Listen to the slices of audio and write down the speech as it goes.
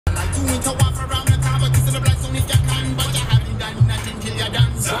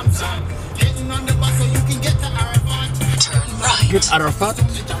Get Arafat?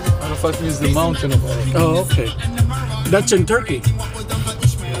 Arafat means the mountain of Arafat. Oh, okay. That's in Turkey.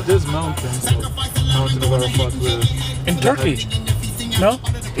 There's mountains of mountain of Arafat where In Turkey? No?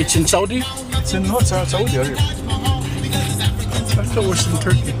 It's in Saudi? it's in North Saudi Arabia. I thought it was in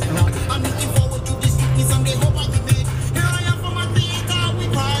Turkey. Okay.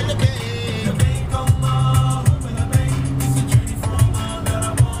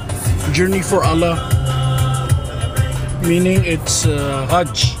 Journey for Allah, meaning it's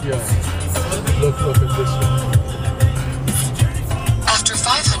Hajj. Yeah. Look at this one. After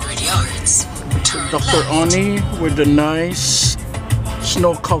 500 yards, turn Dr. left. Oni with the nice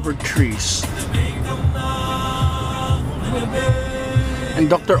snow-covered trees. And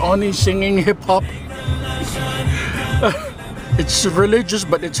Dr. Oni singing hip-hop. It's religious,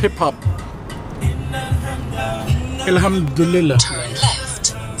 but it's hip-hop. Alhamdulillah. Turn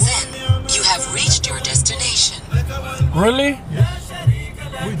left. Then you have reached your destination. Really?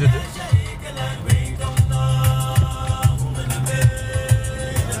 We did it.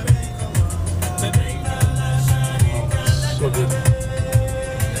 So good.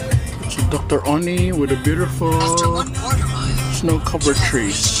 So Dr. Oni with a beautiful After 1/4 mile, snow-covered you have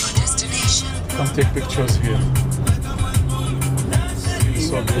trees. reached your destination. Come take pictures here.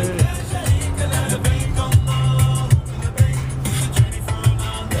 So good.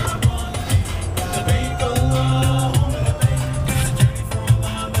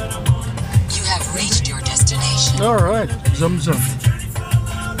 You have reached your destination. All right, Zamzam.